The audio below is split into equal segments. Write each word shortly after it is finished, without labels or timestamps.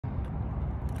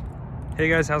Hey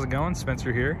guys, how's it going?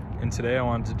 Spencer here, and today I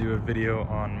wanted to do a video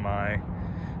on my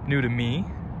new to me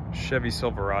Chevy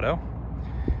Silverado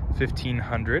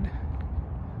 1500.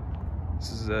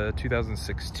 This is a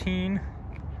 2016.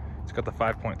 It's got the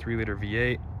 5.3 liter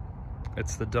V8.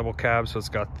 It's the double cab, so it's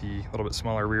got the little bit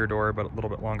smaller rear door but a little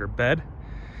bit longer bed.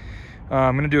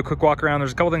 I'm gonna do a quick walk around.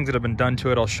 There's a couple things that have been done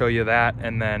to it. I'll show you that,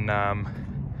 and then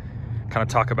kind of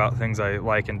talk about things I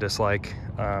like and dislike.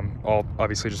 All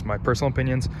obviously just my personal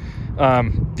opinions.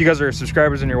 If you guys are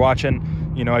subscribers and you're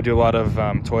watching, you know I do a lot of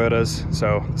Toyotas,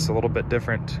 so it's a little bit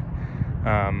different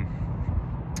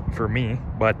for me,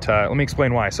 but let me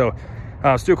explain why. So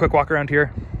let's do a quick walk around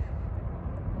here.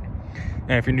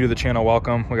 And if you're new to the channel,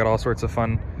 welcome. We got all sorts of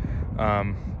fun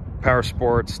power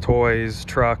sports, toys,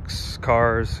 trucks,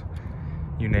 cars,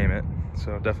 you name it.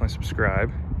 So definitely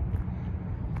subscribe.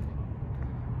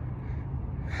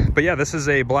 But yeah, this is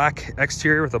a black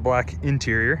exterior with a black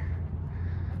interior.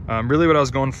 Really what I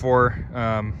was going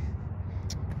for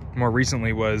more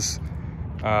recently was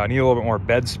I need a little bit more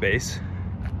bed space.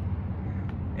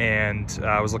 And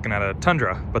I was looking at a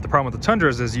Tundra. But the problem with the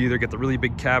Tundras is you either get the really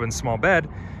big cab and small bed,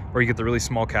 or you get the really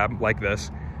small cab like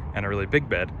this and a really big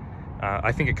bed.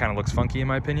 I think it kind of looks funky in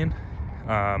my opinion.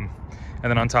 And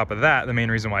then on top of that, the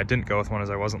main reason why I didn't go with one is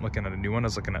I wasn't looking at a new one, I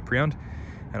was looking at pre-owned.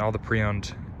 And all the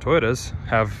pre-owned Toyotas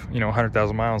have, you know,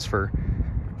 100,000 miles for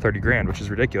 30 grand, which is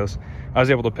ridiculous. I was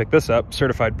able to pick this up,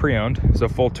 certified pre-owned, so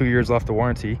full 2 years left of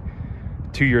warranty,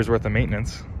 2 years worth of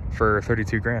maintenance for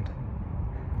 32 grand.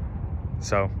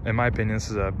 So in my opinion, this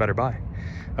is a better buy.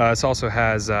 This also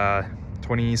has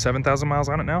 27,000 miles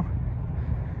on it now.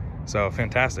 So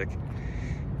fantastic.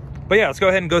 But yeah, let's go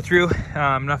ahead and go through.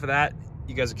 Enough of that.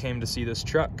 You guys came to see this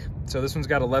truck. So this one's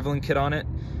got a leveling kit on it,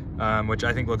 which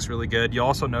I think looks really good. You'll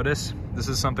also notice, this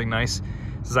is something nice.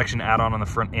 This is actually an add-on on the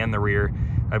front and the rear.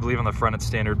 I believe on the front it's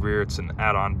standard, rear it's an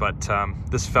add-on, but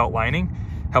this felt lining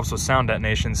helps with sound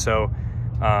detonation. So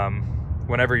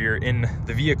whenever you're in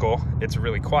the vehicle, it's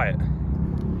really quiet.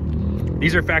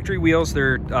 These are factory wheels,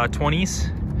 they're 20s.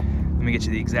 Let me get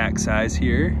you the exact size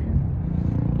here.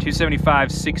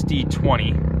 275, 60,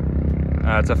 20.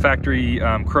 It's a factory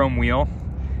chrome wheel.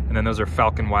 And then those are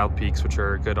Falcon Wild Peaks, which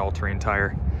are a good all-terrain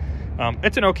tire.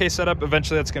 It's an okay setup.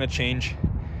 Eventually that's gonna change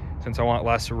since I want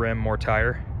less rim, more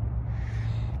tire.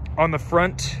 On the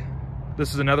front,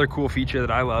 this is another cool feature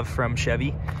that I love from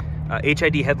Chevy.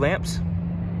 HID headlamps,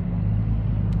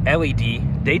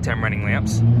 LED daytime running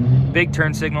lamps, big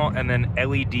turn signal, and then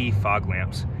LED fog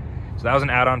lamps. So that was an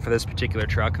add-on for this particular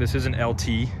truck. This is an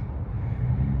LT,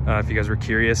 if you guys were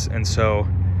curious. And so,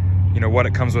 you know, what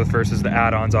it comes with first is the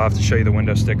add-ons. I'll have to show you the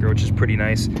window sticker, which is pretty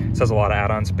nice. This has a lot of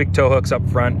add-ons. Big tow hooks up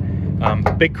front,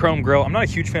 big chrome grille. I'm not a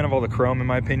huge fan of all the chrome in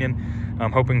my opinion.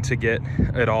 I'm hoping to get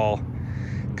it all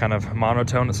kind of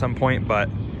monotone at some point, but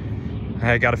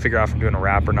I got to figure out if I'm doing a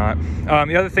wrap or not.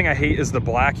 The other thing I hate is the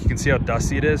black. You can see how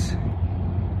dusty it is.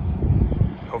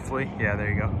 Hopefully, yeah, there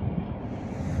you go.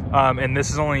 And this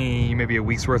is only maybe a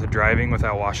week's worth of driving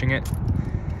without washing it,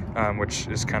 which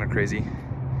is kind of crazy.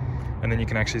 And then you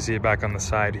can actually see it back on the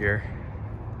side here.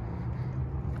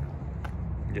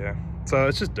 Yeah, so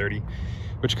it's just dirty,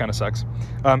 which kind of sucks.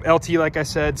 LT, like I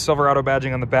said, Silverado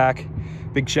badging on the back,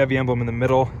 big Chevy emblem in the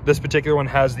middle. This particular one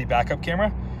has the backup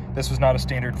camera. This was not a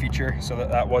standard feature, so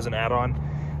that was an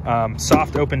add-on.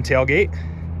 Soft open tailgate.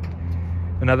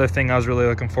 Another thing I was really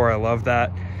looking for, I love that.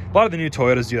 A lot of the new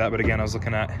Toyotas do that, but again, I was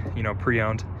looking at, you know,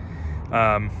 pre-owned.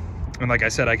 And like I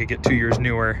said, I could get 2 years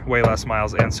newer, way less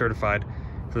miles, and certified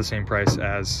for the same price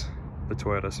as the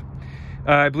Toyotas.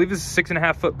 I believe this is a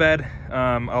 6.5 foot bed.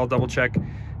 I'll double check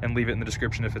and leave it in the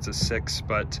description if it's a 6,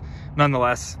 but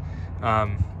nonetheless,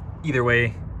 either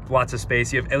way, lots of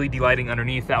space. You have LED lighting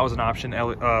underneath. That was an option.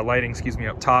 Lighting, excuse me,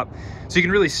 up top, so you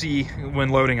can really see when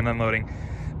loading and unloading.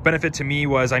 Benefit to me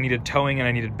was I needed towing and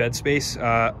I needed bed space.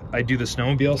 I do the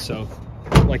snowmobile, so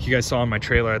like you guys saw in my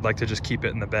trailer, I'd like to just keep it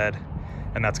in the bed,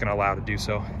 and that's going to allow to do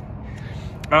so.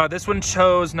 This one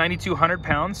shows 9,200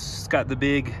 pounds. It's got the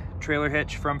big trailer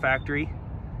hitch from factory,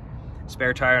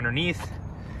 spare tire underneath,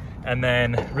 and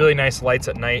then really nice lights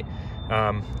at night.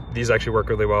 These actually work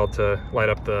really well to light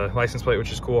up the license plate,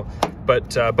 which is cool.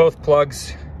 But both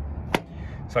plugs,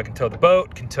 so I can tow the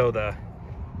boat, can tow the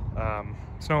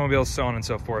snowmobiles, so on and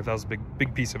so forth. That was a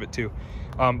big piece of it too.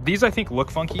 These I think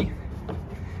look funky,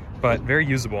 but very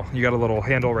usable. You got a little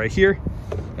handle right here,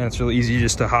 and it's really easy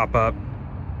just to hop up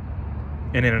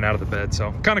and in and out of the bed.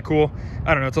 So kind of cool.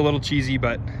 I don't know, it's a little cheesy,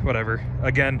 but whatever.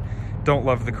 Again, don't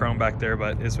love the chrome back there,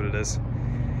 but it is what it is.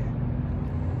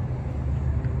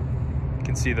 You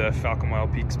can see the Falcon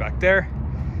Wild Peaks back there.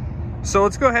 So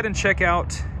let's go ahead and check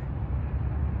out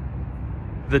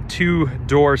the two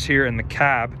doors here in the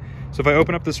cab. So if I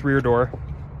open up this rear door,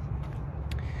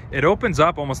 it opens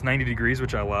up almost 90 degrees,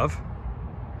 which I love.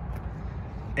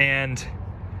 And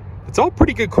it's all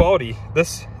pretty good quality.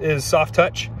 This is soft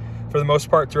touch for the most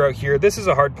part throughout here. This is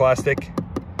a hard plastic,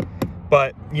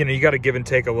 but you know, you got to give and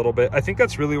take a little bit. I think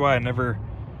that's really why I never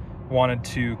wanted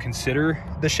to consider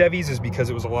the Chevys, is because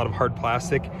it was a lot of hard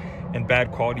plastic and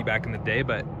bad quality back in the day.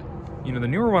 But you know, the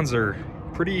newer ones are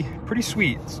pretty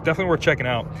sweet. It's definitely worth checking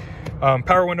out.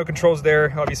 Power window controls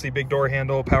there, obviously big door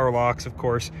handle, power locks, of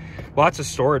course, lots of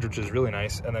storage, which is really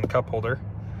nice, and then cup holder.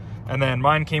 And then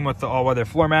mine came with the all-weather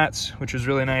floor mats, which was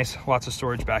really nice. Lots of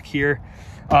storage back here.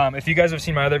 If you guys have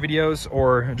seen my other videos,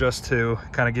 or just to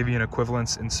kind of give you an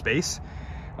equivalence in space,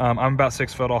 I'm about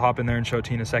 6 foot. I'll hop in there and show it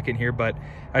to you in a second here, but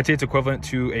I'd say it's equivalent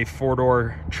to a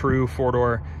true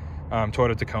four-door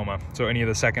Toyota Tacoma. So any of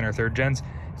the second or third gens,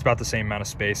 it's about the same amount of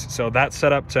space. So that's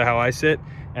set up to how I sit.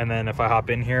 And then if I hop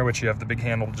in here, which you have the big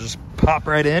handle to just pop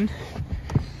right in.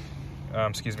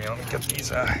 Excuse me, let me get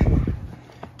these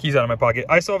keys out of my pocket.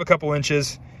 I still have a couple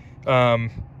inches.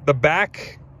 The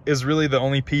back is really the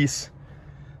only piece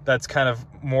that's kind of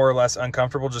more or less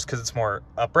uncomfortable, just because it's more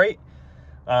upright.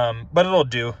 But it'll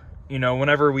do, you know,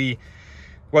 whether we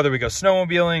go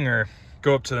snowmobiling or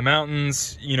go up to the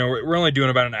mountains, you know, we're only doing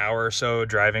about an hour or so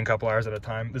driving, a couple hours at a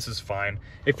time. This is fine.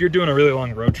 If you're doing a really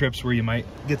long road trips where you might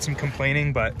get some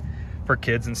complaining, but for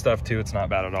kids and stuff too, it's not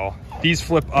bad at all. These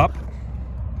flip up,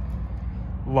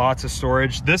 lots of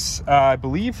storage. This, I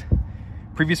believe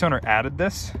previous owner added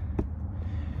this.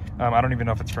 I don't even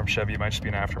know if it's from Chevy. It might just be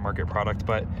an aftermarket product,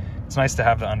 but it's nice to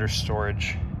have the under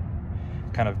storage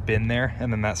kind of bin there.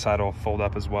 And then that side will fold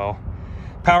up as well.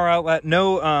 Power outlet,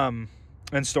 no,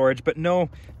 and storage, but no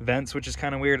vents, which is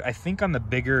kind of weird. I think on the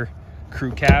bigger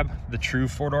crew cab, the true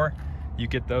 4-door, you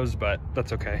get those, but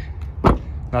that's okay.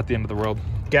 Not the end of the world.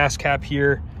 Gas cap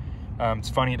here. It's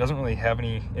funny, it doesn't really have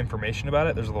any information about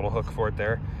it. There's a little hook for it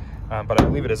there, but I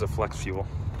believe it is a flex fuel.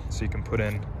 So you can put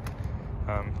in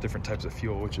different types of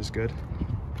fuel, which is good.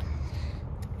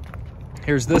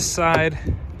 Here's this side.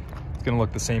 It's gonna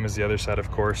look the same as the other side, of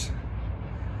course.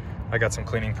 I got some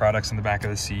cleaning products in the back of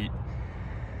the seat.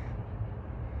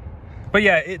 But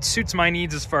yeah, it suits my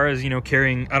needs as far as, you know,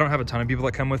 carrying. I don't have a ton of people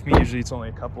that come with me. Usually it's only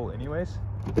a couple anyways.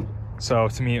 So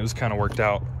to me, it was kind of worked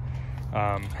out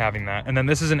having that. And then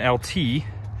this is an LT.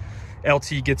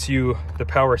 LT gets you the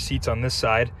power seats on this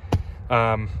side.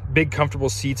 Big, comfortable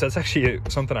seats. That's actually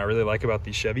something I really like about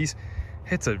these Chevys.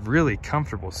 It's a really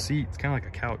comfortable seat. It's kind of like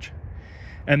a couch.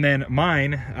 And then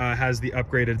mine has the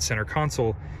upgraded center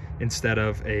console instead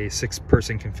of a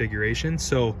 6-person configuration.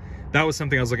 So that was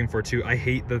something I was looking for too. I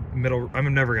hate the middle.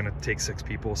 I'm never gonna take 6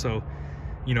 people. So,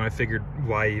 you know, I figured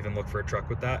why even look for a truck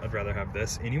with that? I'd rather have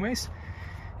this anyways.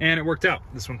 And it worked out.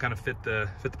 This one kind of fit the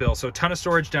bill. So a ton of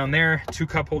storage down there, 2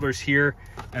 cup holders here.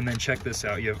 And then check this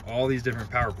out. You have all these different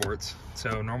power ports.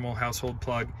 So normal household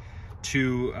plug,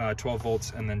 2 12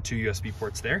 volts, and then 2 USB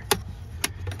ports there.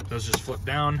 Those just flip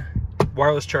down.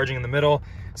 Wireless charging in the middle,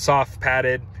 soft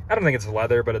padded. I don't think it's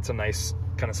leather, but it's a nice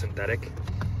kind of synthetic.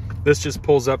 This just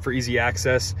pulls up for easy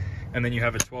access, and then you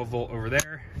have a 12 volt over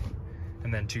there,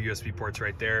 and then 2 USB ports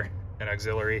right there, an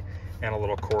auxiliary, and a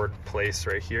little cord place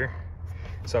right here.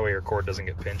 So that way your cord doesn't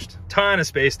get pinched. Ton of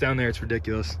space down there, it's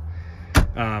ridiculous.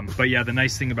 But yeah, the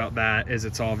nice thing about that is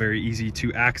it's all very easy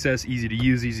to access, easy to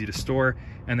use, easy to store,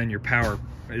 and then your power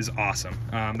is awesome.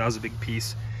 That was a big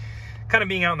piece. Kind of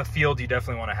being out in the field, you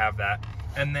definitely want to have that.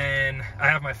 And then I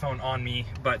have my phone on me,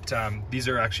 but these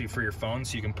are actually for your phone,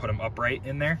 so you can put them upright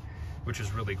in there, which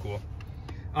is really cool.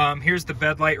 Here's the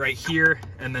bed light right here,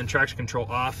 and then traction control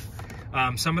off.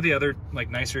 Some of the other like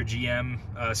nicer GM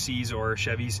Cs or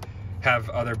Chevys have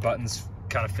other buttons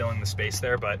kind of filling the space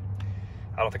there, but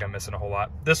I don't think I'm missing a whole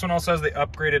lot. This one also has the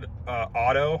upgraded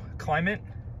auto climate.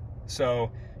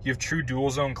 So you have true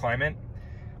dual zone climate.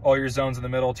 All your zones in the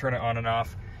middle, turn it on and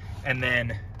off. And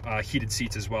then heated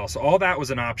seats as well. So all that was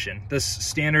an option. This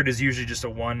standard is usually just a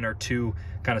 1 or 2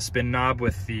 kind of spin knob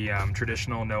with the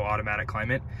traditional no automatic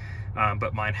climate.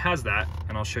 But mine has that,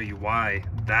 and I'll show you why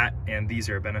that and these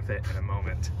are a benefit in a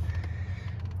moment.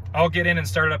 I'll get in and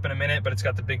start it up in a minute, but it's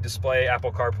got the big display,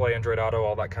 Apple CarPlay, Android Auto,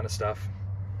 all that kind of stuff.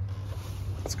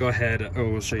 Let's go ahead. Oh,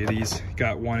 we'll show you these.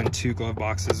 Got 1 and 2 glove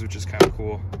boxes, which is kind of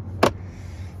cool.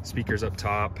 Speakers up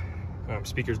top,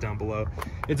 speakers down below.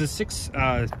 It's a 6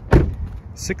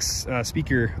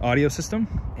 speaker audio system,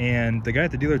 and the guy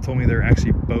at the dealer told me they're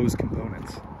actually Bose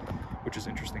components, which is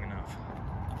interesting enough.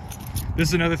 This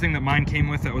is another thing that mine came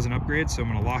with that was an upgrade, so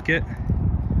I'm going to lock it,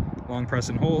 long press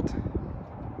and hold,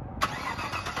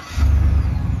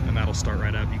 and that'll start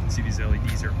right up. You can see these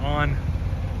LEDs are on.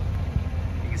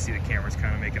 can see the camera's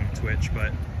kind of making them twitch,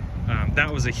 but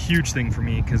that was a huge thing for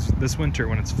me, because this winter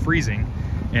when it's freezing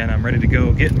and I'm ready to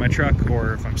go get in my truck,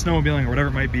 or if I'm snowmobiling or whatever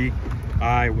it might be,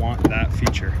 I want that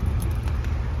feature.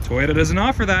 Toyota doesn't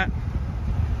offer that.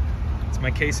 It's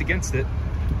my case against it.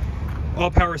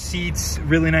 All power seats,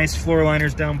 really nice floor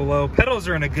liners down below. Pedals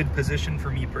are in a good position for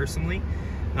me personally.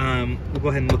 We'll go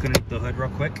ahead and look underneath the hood real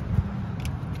quick.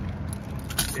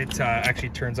 It actually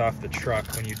turns off the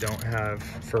truck when you don't have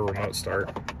for remote start.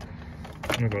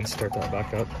 I'm gonna go and start that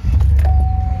back up.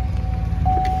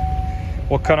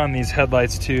 We'll cut on these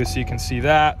headlights too, so you can see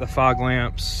that, the fog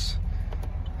lamps,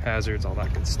 hazards, all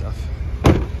that good stuff.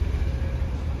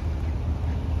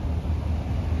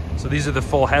 So these are the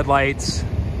full headlights,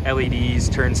 LEDs,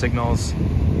 turn signals,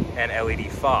 and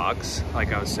LED fogs,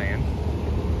 like I was saying.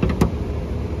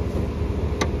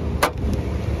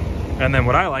 And then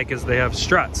what I like is they have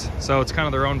struts. So it's kind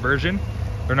of their own version.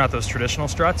 They're not those traditional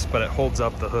struts, but it holds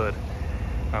up the hood,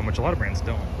 which a lot of brands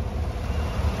don't.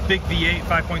 Big V8,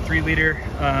 5.3 liter.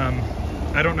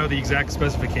 I don't know the exact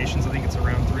specifications. I think it's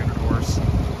around 300 horse.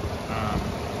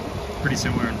 Pretty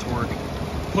similar in torque.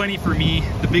 Plenty for me.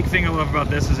 The big thing I love about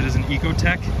this is it is an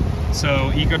Ecotech. So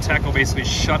Ecotech will basically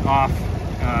shut off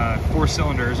 4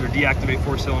 cylinders or deactivate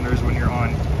 4 cylinders when you're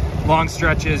on long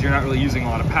stretches, you're not really using a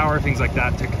lot of power, things like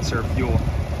that, to conserve fuel.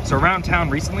 So around town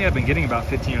recently, I've been getting about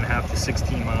 15.5 to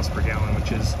 16 miles per gallon,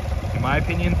 which is, in my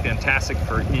opinion, fantastic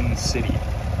for in-city.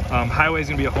 Highway is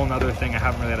going to be a whole nother thing. I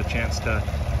haven't really had a chance to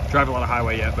drive a lot of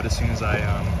highway yet, but as soon as I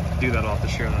do that, I'll have to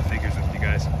share the figures with you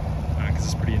guys, because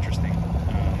it's pretty interesting,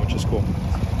 which is cool.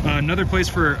 Another place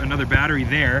for another battery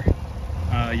there.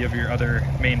 You have your other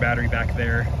main battery back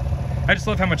there. I just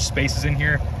love how much space is in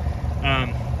here.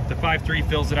 The 5.3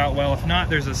 fills it out well. If not,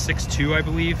 there's a 6.2, I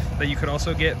believe, that you could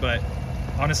also get, but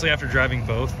honestly, after driving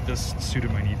both, this suited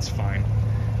my needs fine.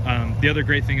 The other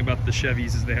great thing about the Chevys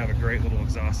is they have a great little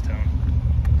exhaust tone.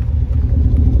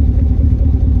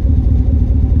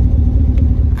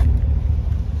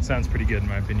 Sounds pretty good in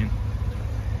my opinion.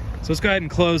 So let's go ahead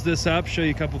and close this up, show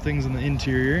you a couple things on the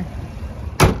interior.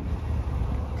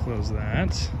 Close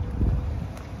that.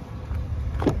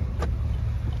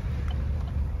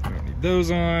 Don't need those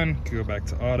on. Can go back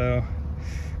to auto.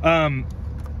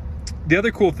 The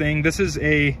other cool thing, this is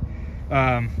a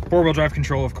 4-wheel drive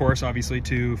control, of course, obviously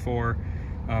 2, 4,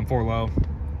 4 low.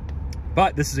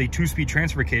 But this is a 2-speed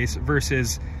transfer case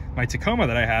versus my Tacoma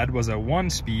that I had was a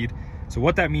 1-speed. So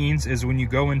what that means is when you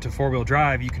go into 4-wheel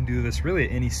drive, you can do this really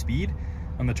at any speed.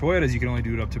 On the Toyotas, you can only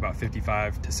do it up to about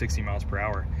 55 to 60 miles per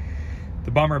hour.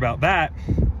 The bummer about that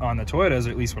on the Toyotas,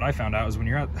 or at least what I found out, is when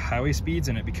you're at highway speeds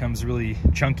and it becomes really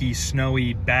chunky,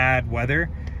 snowy, bad weather,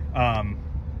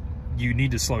 you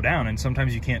need to slow down, and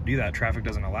sometimes you can't do that. Traffic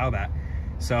doesn't allow that.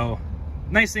 So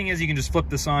nice thing is you can just flip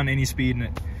this on any speed and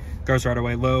it goes right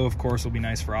away. Low, of course, will be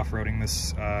nice for off-roading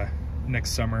this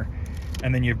next summer.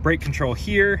 And then you have brake control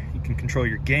here. You can control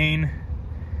your gain.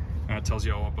 It tells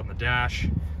you all up on the dash.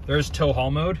 There's tow haul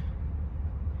mode.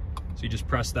 So you just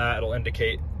press that, it'll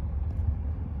indicate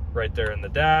right there in the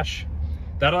dash.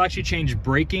 That'll actually change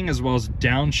braking as well as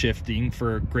downshifting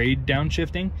for grade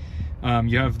downshifting.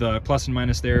 You have the plus and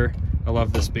minus there. I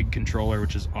love this big controller,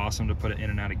 which is awesome to put it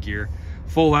in and out of gear.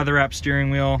 Full leather wrap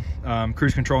steering wheel,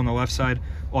 cruise control on the left side,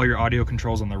 all your audio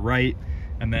controls on the right,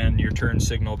 and then your turn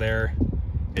signal there.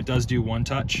 It does do one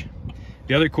touch.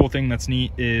 The other cool thing that's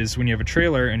neat is when you have a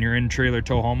trailer and you're in trailer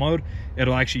tow haul mode,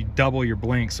 it'll actually double your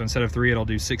blinks. So instead of 3, it'll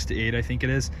do 6 to 8, I think it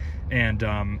is. And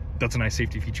that's a nice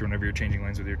safety feature whenever you're changing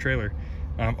lanes with your trailer.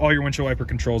 All your windshield wiper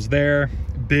controls there,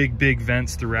 big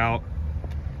vents throughout.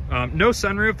 No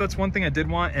sunroof, that's one thing I did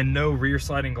want, and no rear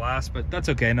sliding glass, but that's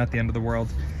okay, not the end of the world.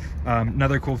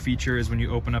 Another cool feature is when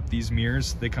you open up these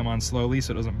mirrors, they come on slowly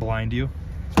so it doesn't blind you.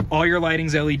 All your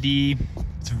lighting's LED.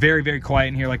 It's very quiet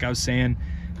in here, like I was saying.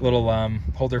 Little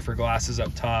holder for glasses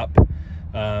up top,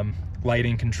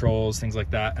 lighting controls, things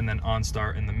like that, and then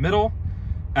OnStar in the middle.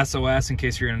 SOS, in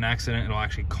case you're in an accident, it'll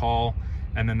actually call,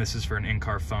 and then this is for an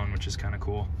in-car phone, which is kind of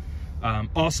cool.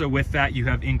 Also with that, you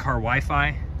have in-car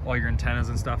Wi-Fi. All your antennas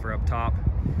and stuff are up top.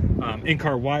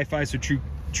 In-car Wi-Fi, so true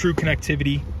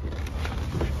connectivity.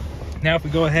 Now if we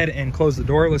go ahead and close the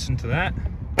door, listen to that.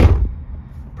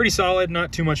 Pretty solid,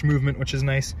 not too much movement, which is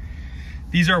nice.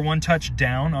 These are one touch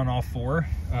down on all 4.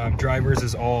 Drivers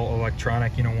is all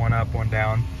electronic, you know, 1 up, 1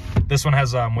 down. This one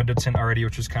has window tint already,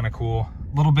 which is kind of cool.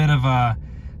 A little bit of a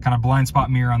kind of blind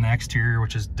spot mirror on the exterior,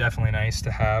 which is definitely nice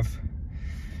to have.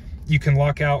 You can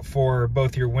lock out for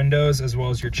both your windows as well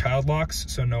as your child locks,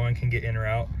 so no one can get in or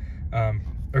out. Or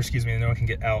excuse me, no one can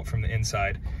get out from the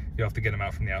inside. You'll have to get them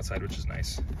out from the outside, which is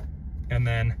nice. And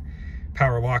then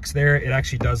power locks there. It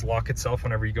actually does lock itself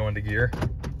whenever you go into gear.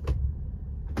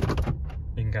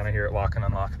 You can kind of hear it lock and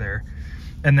unlock there.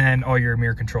 And then all your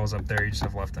mirror controls up there, you just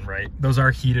have left and right. Those are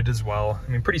heated as well.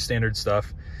 I mean, pretty standard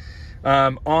stuff.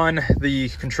 On the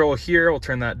control here, we'll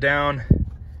turn that down.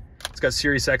 It's got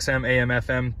Sirius XM, AM,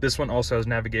 FM. This one also has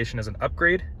navigation as an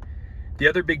upgrade. The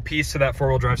other big piece to that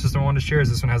four-wheel drive system I wanted to share is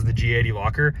this one has the G80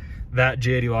 locker. That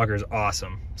G80 locker is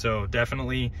awesome. So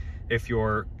definitely, if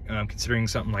you're considering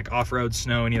something like off-road,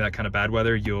 snow, any of that kind of bad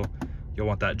weather, you'll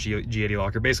want that G80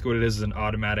 locker. Basically what it is an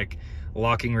automatic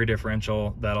locking rear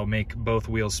differential that'll make both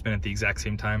wheels spin at the exact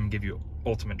same time and give you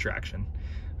ultimate traction,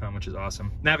 which is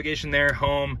awesome. Navigation there,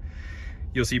 home,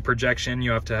 you'll see projection.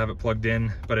 You have to have it plugged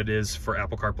in, but it is for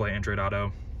Apple CarPlay, Android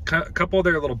Auto. A couple of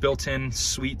their little built-in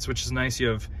suites, which is nice. You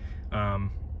have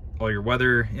all your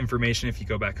weather information. If you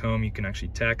go back home, you can actually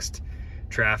text,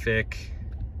 traffic,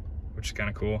 which is kind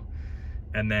of cool.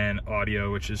 And then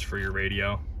audio, which is for your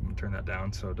radio. I'm gonna turn that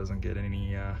down so it doesn't get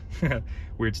any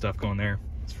weird stuff going there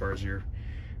as far as your...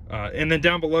 and then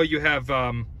down below you have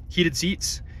heated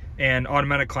seats and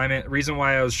automatic climate. Reason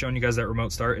why I was showing you guys that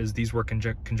remote start is these work in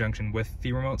conjunction with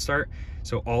the remote start.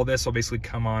 So all this will basically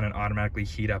come on and automatically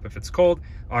heat up if it's cold,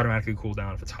 automatically cool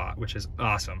down if it's hot, which is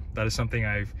awesome. That is something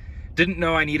I didn't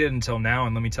know I needed until now,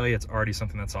 and let me tell you, it's already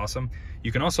something that's awesome.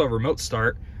 You can also remote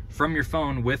start from your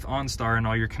phone with OnStar and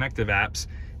all your connective apps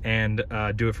and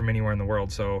do it from anywhere in the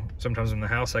world. So sometimes in the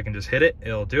house I can just hit it,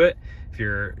 it'll do it. If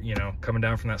you're, you know, coming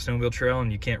down from that snowmobile trail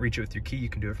and you can't reach it with your key, you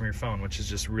can do it from your phone, which is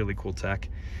just really cool tech.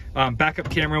 Backup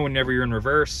camera whenever you're in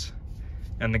reverse,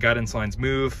 and the guidance lines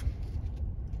move.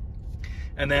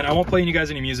 And then I won't play you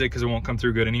guys any music because it won't come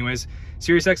through good anyways.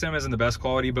 Sirius XM isn't the best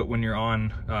quality, but when you're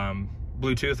on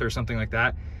Bluetooth or something like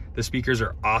that, the speakers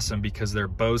are awesome because they're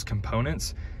Bose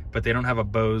components, but they don't have a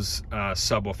Bose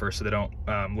subwoofer, so they don't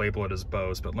label it as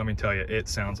Bose. But let me tell you, it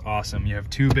sounds awesome. You have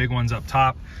two big ones up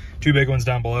top, two big ones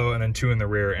down below, and then two in the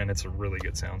rear, and it's a really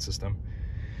good sound system.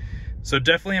 So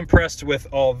definitely impressed with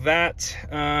all that.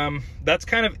 That's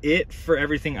kind of it for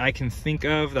everything I can think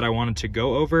of that I wanted to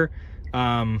go over.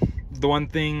 The one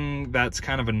thing that's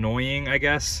kind of annoying, I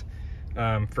guess,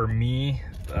 for me,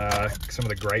 some of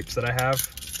the gripes that I have,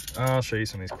 I'll show you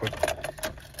some of these quick.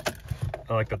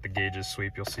 I like that the gauges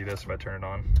sweep. You'll see this if I turn it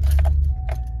on.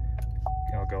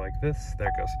 I'll go like this. There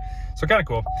it goes. So kind of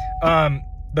cool.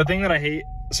 The thing that I hate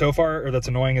so far, or that's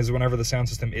annoying, is whenever the sound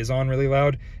system is on really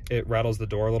loud, it rattles the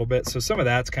door a little bit. So some of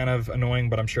that's kind of annoying,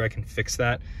 but I'm sure I can fix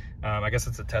that. I guess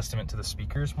it's a testament to the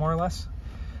speakers, more or less.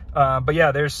 But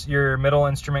yeah, there's your middle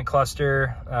instrument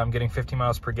cluster. Getting 50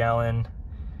 miles per gallon.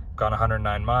 Gone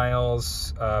 109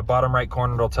 miles. Bottom right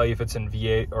corner, it'll tell you if it's in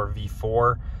V8 or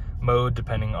V4 mode,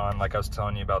 depending on, like I was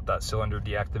telling you about that cylinder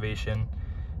deactivation.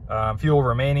 Fuel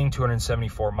remaining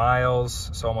 274 miles,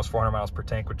 so almost 400 miles per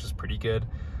tank, which is pretty good.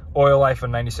 Oil life of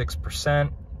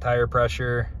 96%. Tire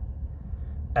pressure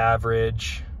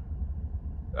average.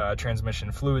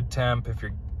 Transmission fluid temp. If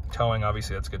you're towing,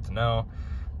 obviously that's good to know.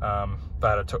 If I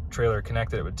had a trailer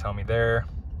connected, it would tell me there.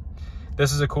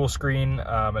 This is a cool screen.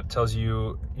 It tells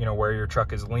you, where your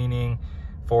truck is leaning,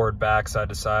 forward, back, side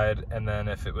to side. And then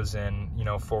if it was in,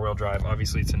 four-wheel drive,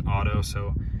 obviously it's in auto,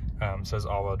 so it says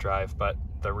all-wheel drive, but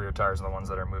the rear tires are the ones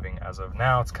that are moving as of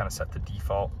now. It's kind of set to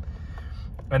default.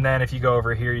 And then if you go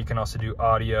over here, you can also do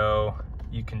audio,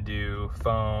 you can do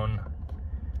phone,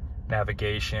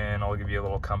 navigation, I'll give you a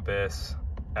little compass,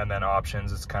 and then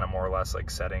options, it's kind of more or less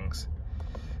like settings.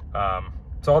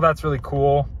 So all that's really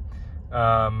cool.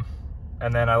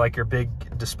 And then I like your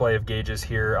big display of gauges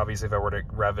here. Obviously, if I were to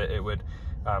rev it, it would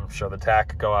show the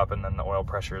tach go up and then the oil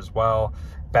pressure as well.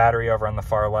 Battery over on the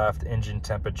far left, engine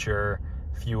temperature,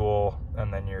 fuel,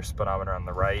 and then your speedometer on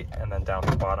the right. And then down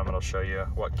at the bottom, it'll show you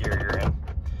what gear you're in.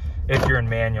 If you're in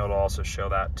manual, it'll also show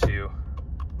that too.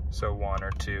 So 1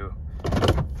 or 2,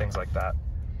 things like that.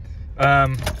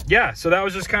 Yeah, so that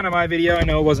was just kind of my video. I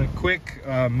know it wasn't quick.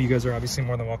 You guys are obviously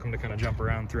more than welcome to kind of jump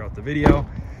around throughout the video.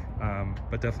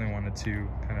 But definitely wanted to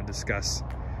kind of discuss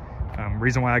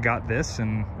reason why I got this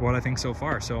and what I think so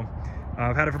far. So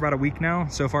I've had it for about a week now.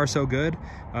 So far, so good.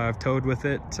 I've towed with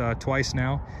it twice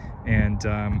now, and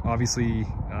obviously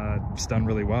it's done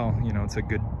really well. It's a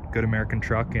good American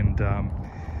truck, and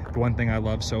the one thing I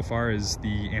love so far is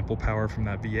the ample power from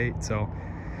that V8. So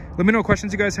let me know what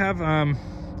questions you guys have.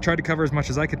 Tried to cover as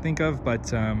much as I could think of, but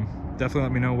definitely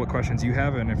let me know what questions you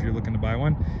have and if you're looking to buy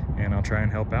one, and I'll try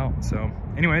and help out. So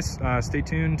anyways, stay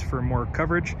tuned for more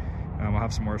coverage. We'll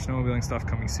have some more snowmobiling stuff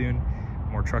coming soon,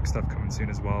 more truck stuff coming soon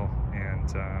as well.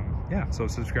 And yeah, so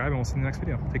subscribe and we'll see you in the next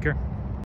video. Take care.